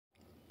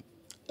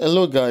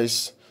Hello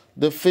guys,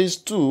 the phase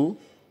 2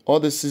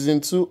 or the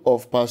season 2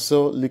 of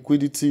Parcl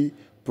liquidity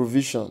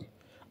provision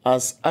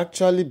has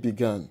actually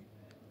begun.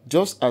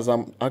 Just as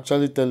I'm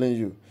actually telling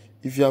you,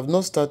 if you have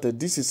not started,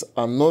 this is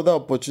another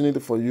opportunity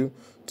for you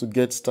to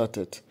get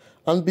started.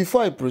 And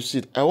before I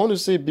proceed, I want to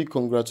say a big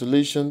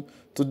congratulations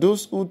to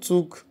those who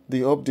took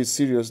the update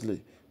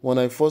seriously when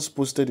I first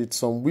posted it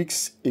some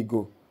weeks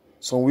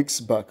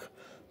back.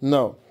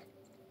 Now,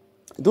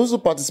 those who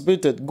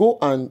participated, go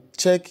and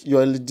check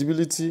your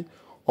eligibility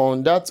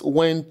on that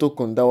WEN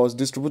token that was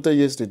distributed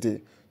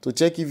yesterday to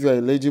check if you are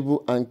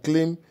eligible and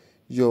claim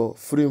your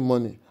free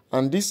money.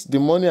 And the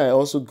money I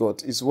also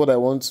got is what I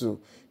want to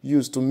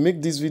use to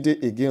make this video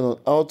again on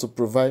how to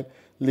provide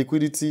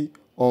liquidity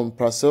on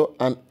Parcl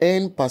and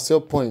earn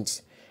Parcl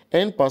points.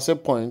 Earn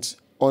Parcl points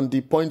on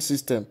the point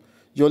system.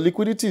 Your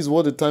liquidity is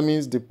what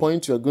determines the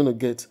point you are going to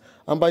get.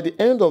 And by the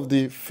end of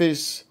the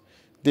phase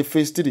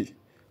 3,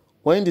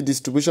 when the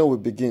distribution will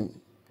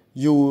begin,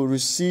 you will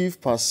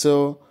receive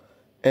Parcl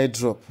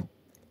airdrop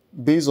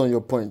based on your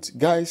point.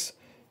 Guys,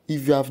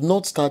 if you have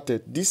not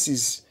started, this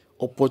is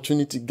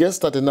opportunity. Get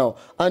started now.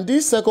 And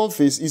this second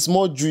phase is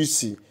more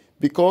juicy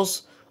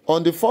because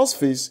on the first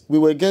phase, we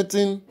were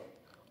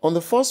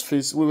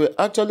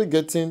actually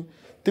getting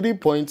 3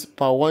 points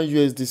per 1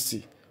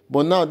 USDC.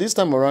 But now this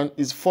time around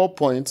is 4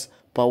 points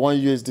per 1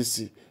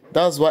 USDC.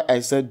 That's why I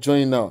said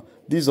join now.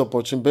 This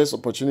is best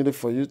opportunity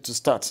for you to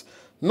start.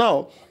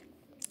 Now,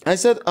 I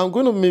said I'm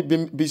going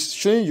to be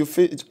showing you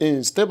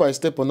step by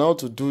step on how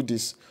to do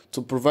this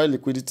to provide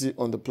liquidity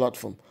on the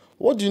platform.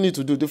 What do you need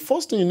to do? The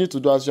first thing you need to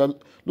do, as you're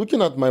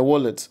looking at my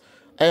wallet,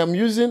 I am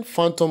using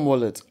Phantom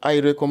Wallet. I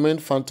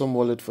recommend Phantom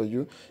Wallet for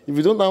you. If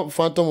you don't have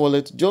Phantom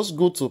Wallet, just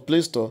go to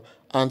Play Store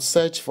and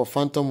search for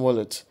Phantom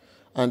Wallet,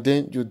 and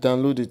then you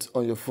download it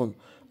on your phone.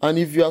 And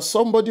if you are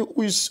somebody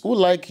who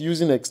like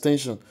using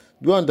extension,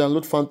 go and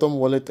download Phantom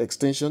Wallet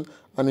extension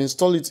and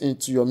install it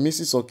into your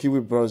Mrs. or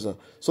Kiwi browser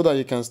so that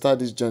you can start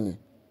this journey.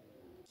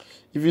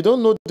 If you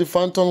don't know the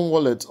Phantom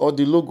Wallet or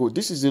the logo,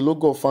 this is the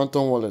logo of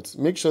Phantom Wallet.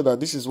 Make sure that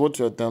this is what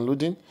you are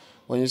downloading.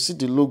 When you see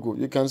the logo,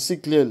 you can see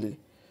clearly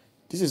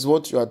this is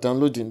what you are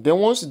downloading. Then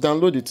once you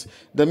download it,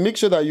 then make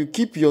sure that you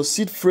keep your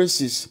seed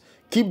phrases.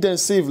 Keep them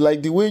safe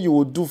like the way you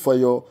would do for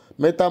your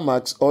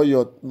MetaMask or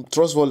your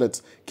Trust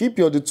Wallet. Keep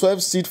the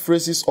 12 seed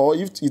phrases, or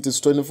if it is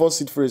 24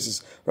 seed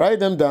phrases, write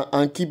them down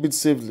and keep it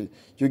safely.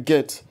 You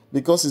get,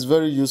 because it's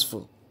very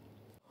useful.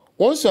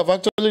 Once you have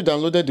actually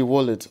downloaded the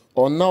wallet,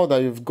 or now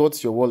that you've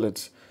got your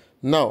wallet,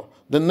 now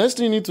the next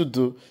thing you need to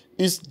do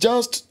is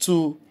just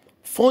to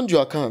fund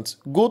your account.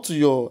 Go to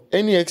your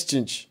any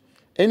exchange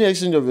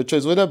of your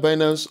choice, whether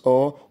Binance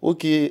or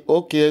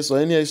OKS or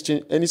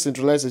any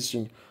centralized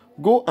exchange.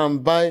 Go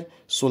and buy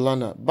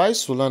Solana. Buy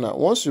Solana.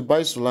 Once you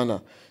buy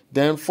Solana,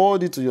 then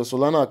forward it to your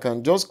Solana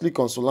account. Just click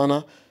on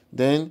Solana,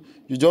 then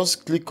you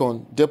just click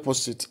on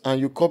deposit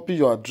and you copy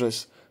your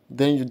address.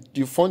 Then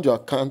you fund your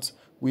account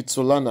with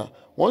Solana.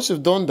 Once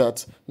you've done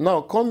that,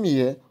 now come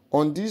here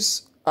on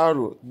this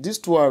arrow, these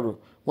 2 arrows.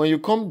 When you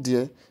come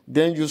there,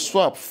 then you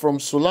swap from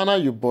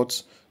Solana you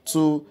bought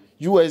to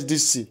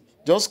USDC.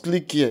 Just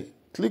click here,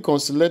 click on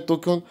select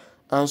token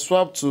and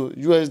swap to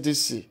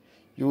USDC.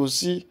 You will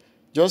see,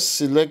 just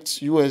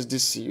select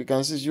USDC. You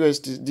can see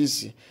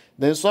USDC.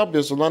 Then swap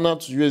your Solana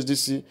to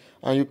USDC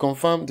and you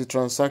confirm the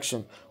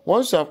transaction.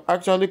 Once you have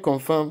actually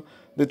confirmed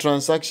the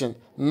transaction,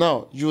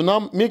 now you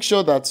make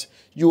sure that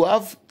you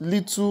have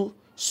little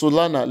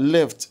Solana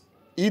left,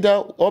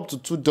 either up to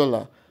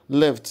 $2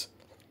 left,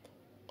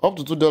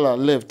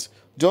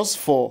 just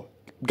for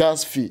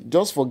gas fee,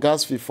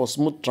 for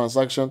smooth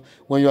transaction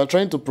when you are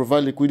trying to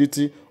provide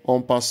liquidity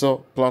on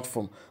Parcl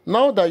platform.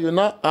 Now that you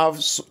now have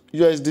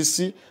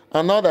USDC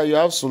and now that you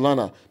have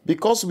Solana,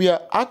 because we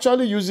are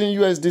actually using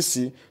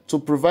USDC to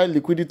provide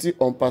liquidity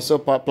on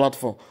Parcl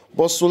platform,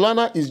 but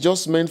Solana is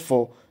just meant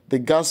for the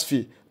gas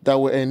fee that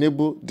will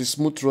enable the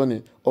smooth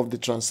running of the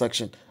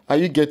transaction. Are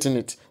you getting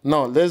it?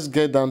 Now let's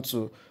get down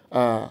to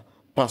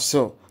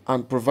Parcl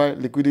and provide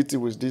liquidity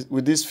with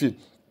this fee.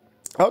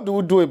 How do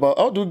we go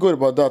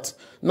about that?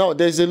 Now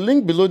there's a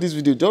link below this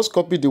video. Just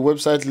copy the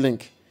website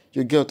link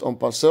you get on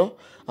Parcl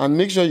and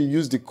make sure you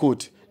use the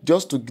code,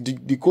 just to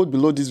the code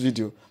below this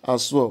video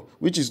as well,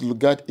 which is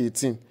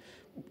LUGAD18,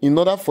 in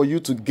order for you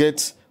to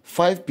get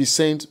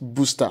 5%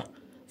 booster.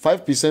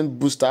 5%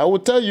 booster. I will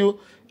tell you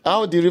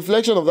how the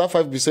reflection of that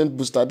 5%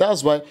 booster.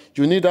 That's why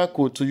you need that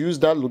code to use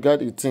that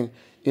LUGAD18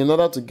 in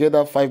order to get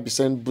that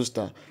 5%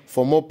 booster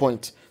for more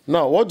points.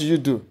 Now what do you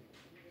do?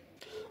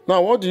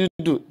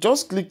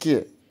 Just click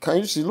here. Can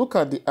you see? Look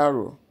at the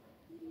arrow.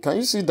 Can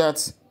you see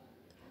that?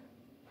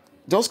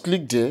 Just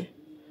click there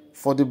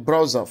for the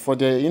browser, for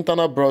the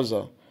internal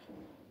browser.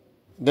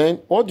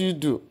 Then what do you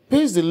do?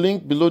 Paste the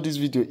link below this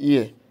video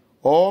here,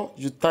 or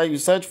you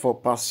search for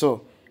Parcl,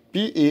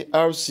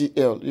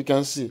 Parcl. You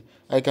can see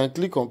I can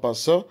click on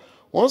Parcl.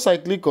 Once I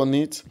click on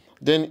it,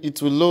 then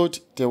it will load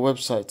the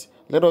website.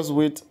 Let us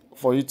wait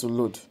for it to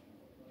load.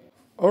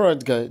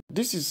 Alright guys,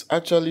 this is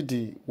actually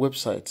the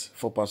website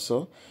for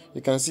Parcl.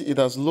 You can see it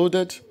has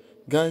loaded.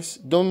 Guys,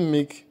 don't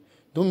make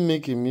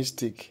a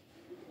mistake.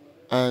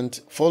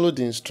 and follow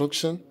the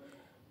instruction.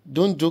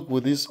 Don't joke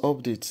with this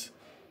update.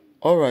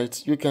 All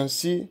right, you can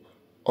see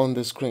on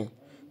the screen.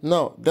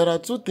 Now, there are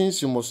two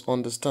things you must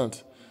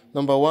understand.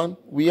 Number one,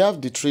 we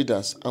have the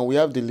traders and we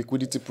have the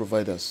liquidity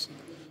providers.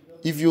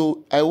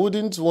 I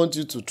wouldn't want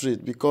you to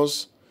trade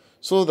because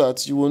so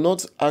that you will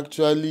not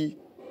actually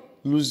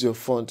lose your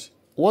fund.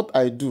 What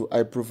I do,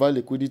 I provide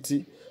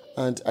liquidity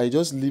and I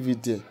just leave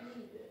it there.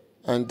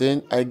 And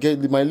then I get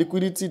my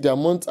liquidity, the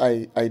amount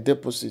I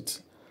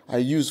deposit, I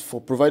use for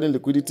providing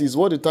liquidity is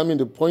what determines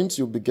the points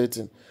you'll be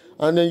getting.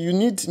 And then you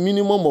need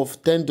minimum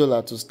of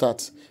 $10 to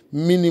start.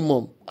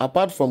 Minimum,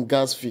 apart from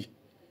gas fee.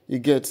 You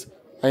get.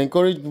 I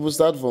encourage people to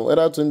start from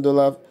either $20,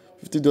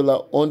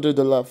 $50, $100,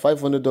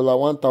 $500,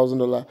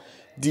 $1,000.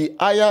 The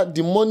higher,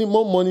 the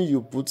more money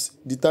you put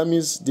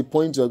determines the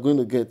point you are going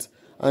to get.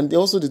 And it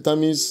also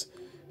determines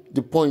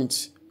the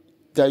point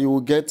that you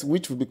will get,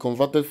 which will be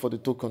converted for the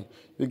token.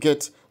 You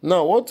get.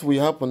 Now, what will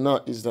happen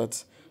now is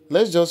that,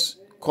 let's just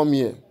come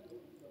here.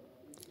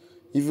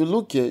 If you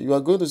look here, you are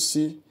going to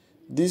see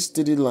these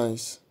 3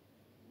 lines.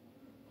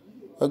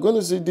 You are going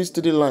to see these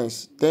 3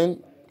 lines.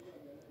 Then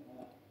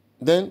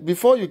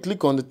before you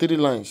click on the 3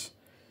 lines,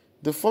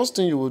 the first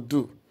thing you will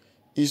do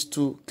is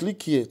to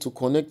click here to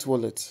connect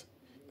wallet.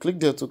 Click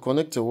there to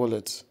connect your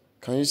wallet.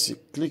 Can you see?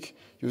 Click.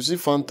 You see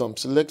Phantom.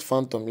 Select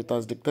Phantom. It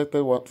has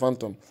detected what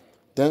Phantom.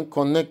 Then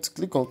connect.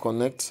 Click on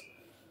connect.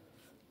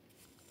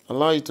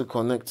 Allow it to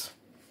connect.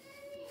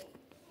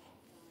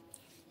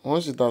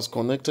 Once it has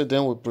connected,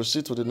 then we'll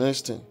proceed to the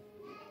next thing.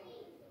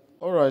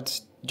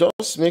 Alright,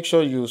 just make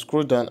sure you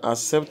scroll down,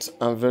 accept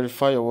and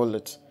verify your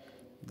wallet.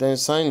 Then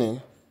sign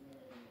in.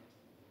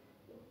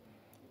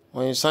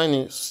 When you sign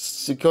in,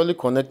 securely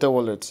connected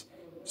wallet.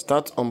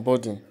 Start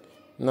onboarding.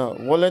 Now,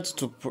 wallet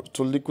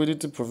to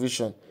liquidity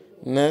provision.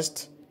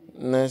 Next.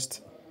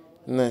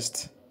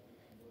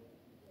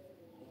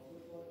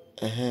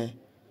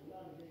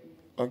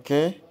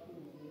 Okay.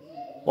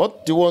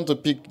 What do you want to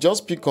pick?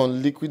 Just pick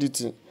on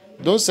liquidity.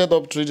 Don't set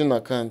up trading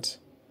account.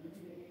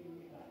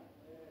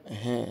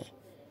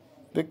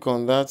 Click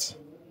on that.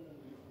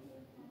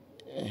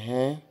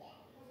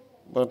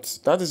 But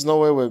that is not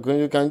where we're going.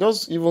 You can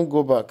just even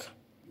go back.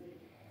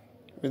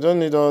 We don't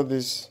need all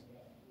this.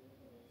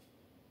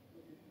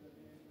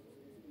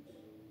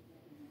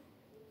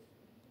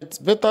 It's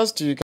better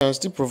still, you can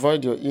still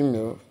provide your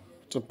email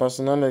to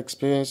personal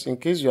experience in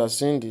case you are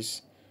seeing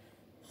this.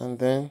 And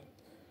then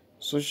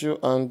social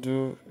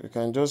handle, you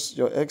can just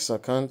your X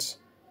account.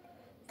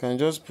 You can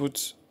just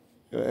put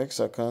your X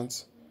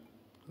account,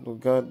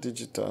 Lugard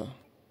Digital.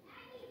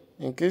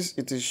 In case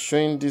it is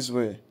showing this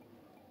way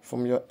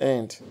from your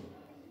end,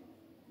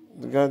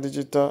 Lugard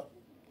Digital,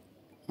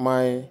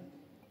 my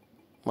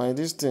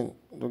this thing,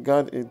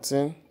 Lugard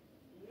 18.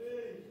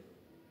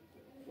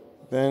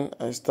 Then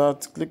I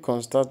click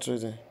on start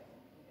trading.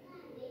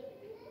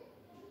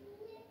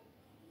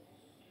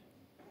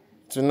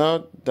 To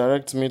now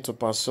direct me to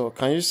Parcl.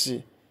 Can you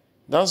see?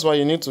 That's why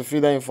you need to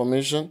fill that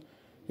information.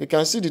 You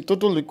can see the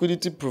total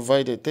liquidity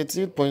provided,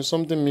 38 point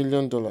something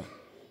million dollar.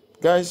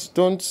 Guys,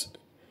 don't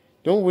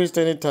waste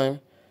any time.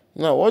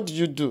 Now, what do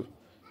you do?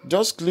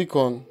 Just click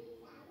on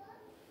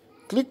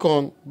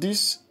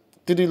these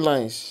 3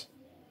 lines.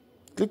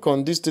 Click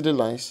on these 3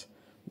 lines.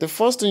 The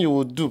first thing you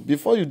will do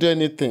before you do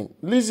anything,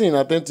 listen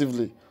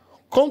attentively.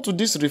 Come to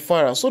this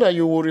referral so that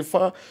you will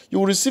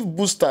receive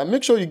booster.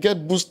 Make sure you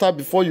get booster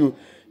before you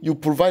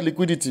provide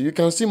liquidity. You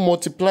can see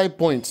multiply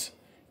points.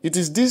 It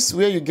is this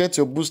where you get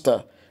your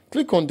booster.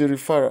 Click on the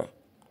referral.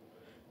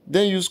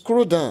 Then you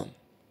scroll down.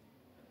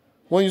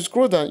 When you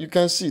scroll down, you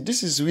can see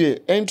this is where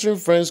entering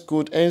friends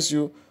code earns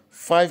you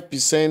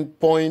 5%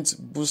 points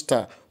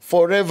booster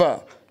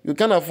forever. You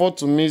can't afford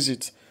to miss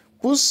it.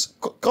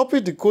 Copy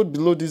the code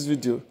below this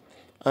video,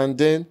 and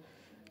then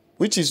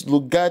which is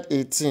Lugard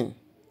 18.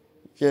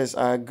 Yes,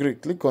 I agree.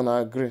 Click on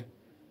I agree.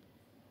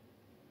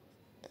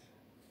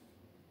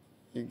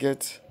 You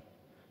get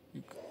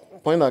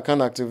point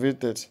account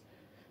activated.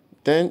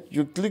 Then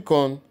you click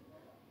on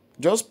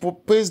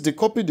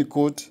copy the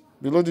code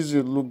below this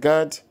is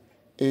Lugard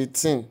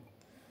 18.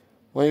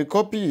 When you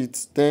copy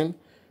it, then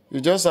you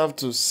just have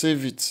to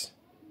save it.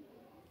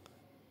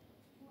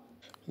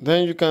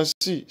 Then you can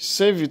see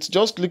save it.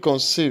 Just click on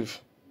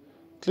save.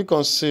 Click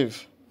on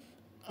save.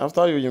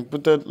 After you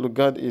inputted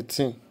Lugard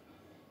 18.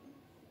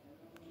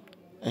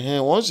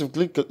 Once you've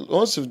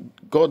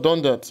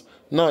done that,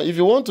 now if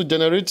you want to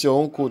generate your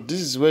own code,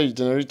 this is where you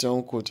generate your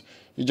own code.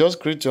 You just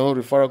create your own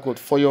referral code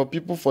for your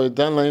people, for your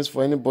downlines,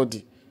 for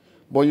anybody.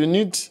 But you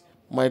need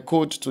my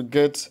code to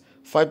get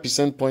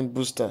 5% point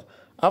booster.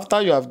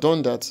 After you have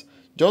done that,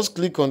 just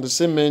click on the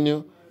same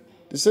menu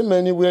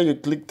where you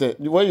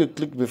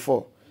clicked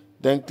before.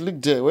 Then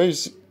click there where you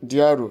see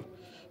the arrow.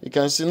 You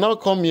can see now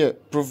come here,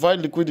 provide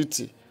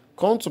liquidity.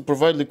 Come to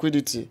provide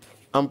liquidity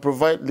and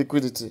provide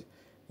liquidity.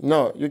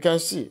 Now you can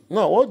see.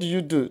 Now what do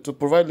you do to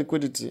provide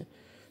liquidity?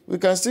 We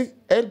can see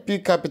LP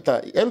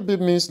capital. LP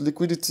means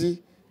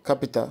liquidity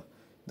capital.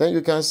 Then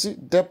you can see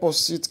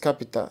deposit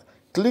capital.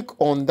 Click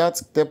on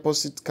that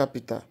deposit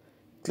capital.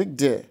 Click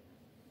there.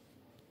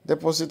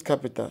 Deposit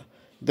capital.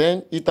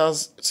 Then it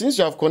has, since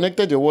you have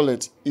connected your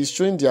wallet, it's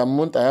showing the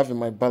amount I have in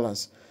my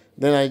balance.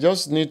 Then I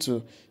just need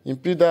to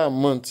input that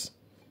amount.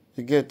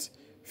 You get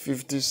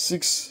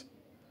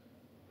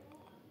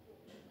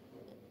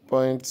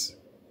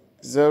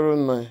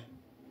 56.09.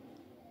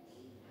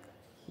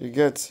 You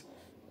get.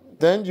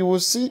 Then you will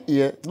see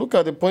here, look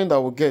at the point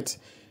that will get.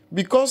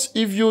 Because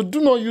if you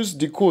do not use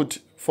the code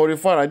for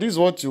referral, this is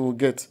what you will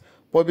get.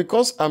 But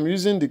because I'm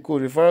using the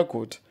code, referral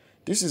code,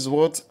 this is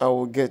what I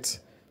will get.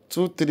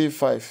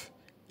 235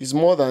 is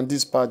more than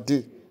this per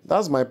day.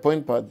 That's my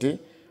point per day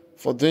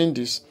for doing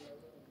this.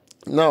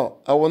 Now,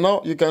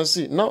 you can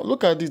see, now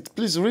look at it.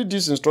 Please read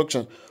this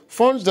instruction.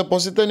 Funds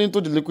deposited into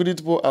the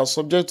liquidity pool are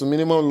subject to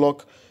minimum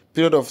lock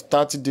period of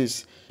 30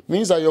 days.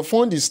 Means that your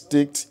fund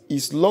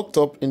is locked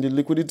up in the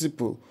liquidity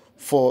pool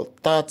for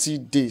 30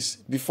 days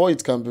before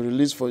it can be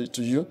released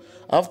to you.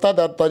 After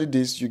that 30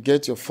 days, you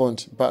get your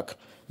fund back.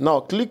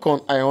 Now, click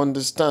on I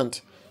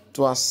understand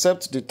to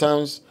accept the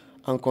terms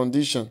and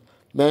conditions.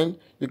 Then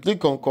you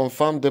click on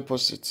confirm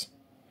deposit.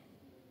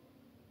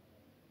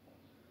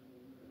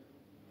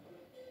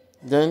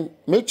 Then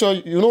make sure,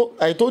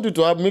 I told you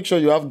to make sure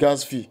you have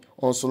gas fee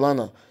on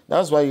Solana.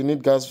 That's why you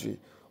need gas fee.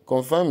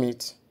 Confirm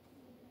it.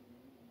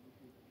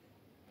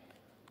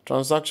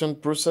 Transaction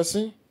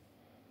processing.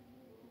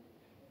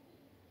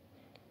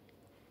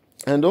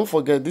 And don't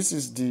forget, this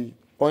is the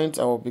point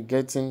I will be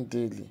getting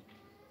daily,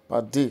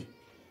 per day.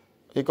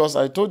 Because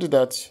I told you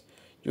that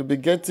you'll be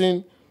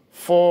getting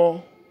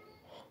 4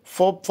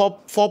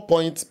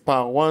 points per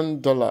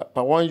 $1,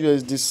 per 1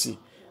 USDC.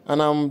 And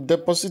I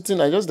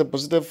just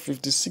deposited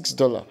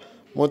 $56.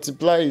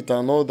 Multiply it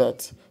and all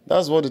that.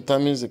 That's what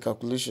determines the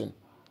calculation.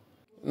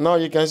 Now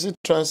you can see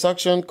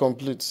transaction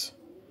complete.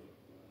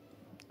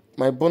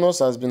 My bonus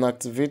has been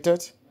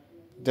activated.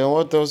 Then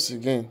what else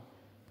again?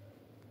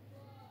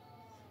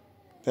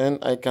 Then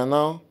I can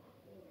now,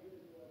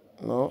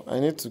 no, I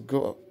need to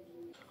go.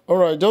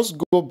 Alright, just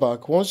go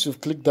back. Once you've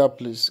clicked that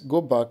place,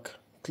 go back,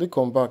 click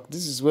on back.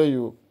 This is where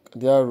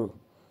the arrow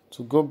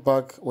to go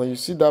back when you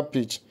see that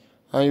page.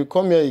 And you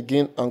come here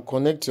again and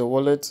connect your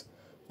wallet.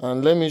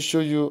 And let me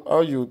show you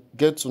how you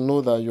get to know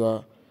that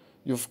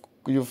you've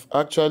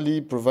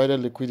actually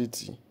provided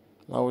liquidity.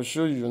 I will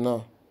show you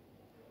now.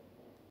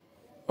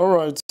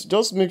 Alright,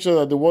 just make sure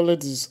that the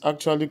wallet is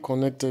actually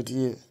connected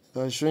here.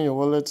 That's showing your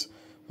wallet.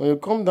 When you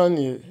come down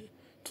here,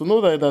 to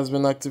know that it has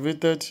been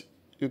activated,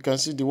 you can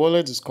see the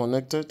wallet is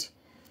connected.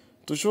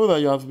 To show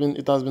that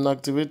it has been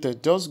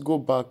activated, just go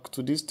back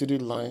to these 3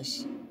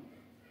 lines.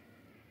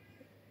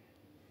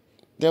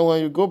 Then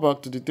when you go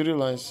back to the 3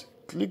 lines,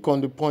 click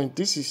on the point.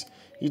 It's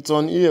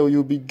on here.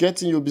 You'll be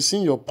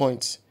seeing your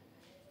point.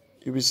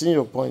 You'll be seeing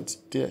your point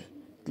there.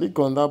 Click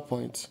on that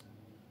point.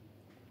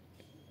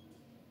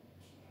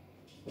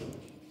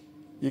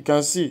 You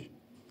can see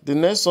the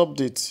next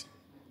update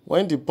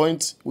when the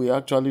point will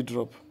actually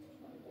drop.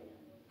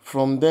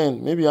 From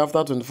then, maybe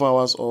after 24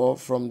 hours or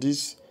from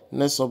this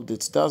next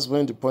update, that's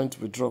when the point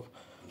will drop.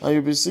 And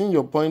you'll be seeing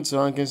your points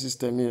ranking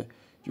system here.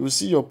 You will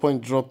see your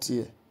point dropped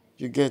here.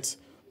 You get.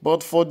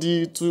 But for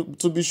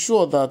to be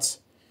sure that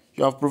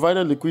you have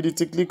provided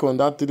liquidity, click on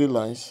that 3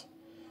 lines.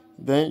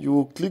 Then you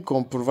will click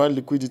on provide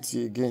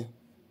liquidity again.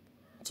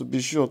 To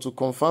be sure, to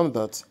confirm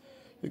that.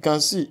 You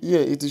can see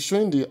here, it is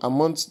showing the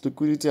amount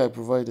liquidity I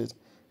provided.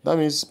 That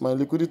means my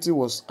liquidity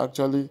was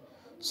actually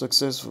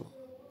successful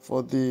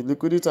for the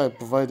liquidity I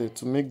provided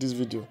to make this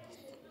video.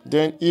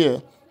 Then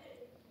here,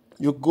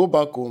 you go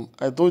back home.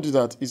 I told you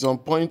that it's on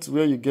point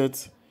where you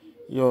get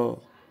your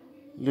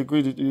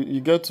liquidity. You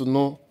get to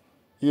know.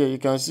 Here, you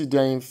can see they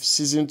are in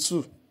season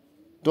 2.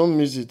 Don't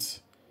miss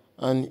it.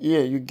 And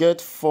here, you get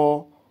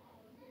 4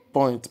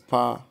 points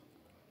per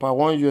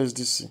 1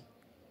 USDC.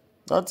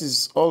 That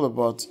is all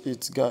about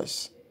it,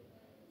 guys.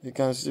 You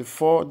can see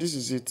this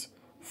is it.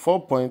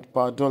 4 points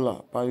per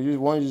 $1 per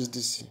 1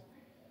 USDC.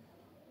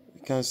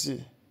 You can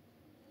see.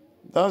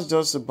 That's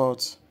just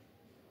about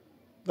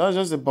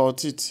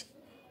it.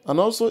 And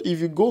also, if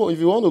you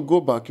want to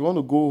go back, you want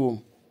to go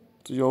home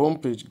to your home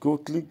page, go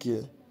click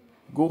here,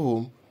 go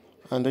home,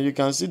 and then you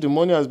can see the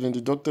money has been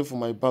deducted from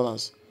my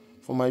balance,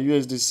 for my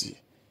USDC.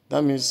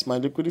 That means my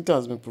liquidity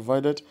has been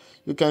provided.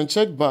 You can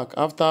check back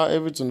after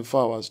every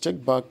 24 hours.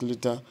 Check back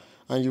later,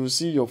 and you will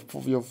see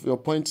your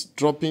points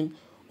dropping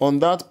on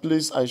that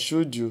place I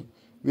showed you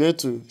where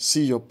to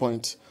see your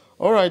point.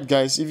 Alright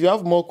guys, if you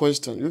have more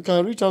questions, you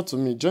can reach out to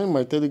me. Join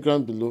my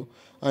Telegram below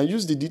and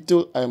use the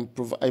detail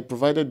I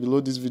provided below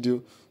this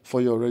video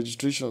for your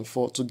registration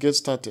to get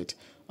started.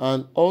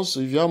 And also,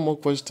 if you have more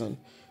questions,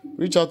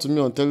 reach out to me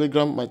on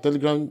Telegram, my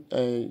Telegram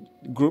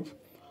group.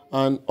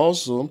 And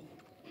also,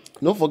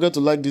 don't forget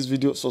to like this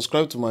video,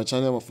 subscribe to my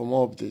channel for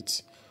more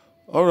updates.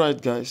 Alright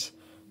guys,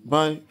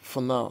 bye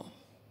for now.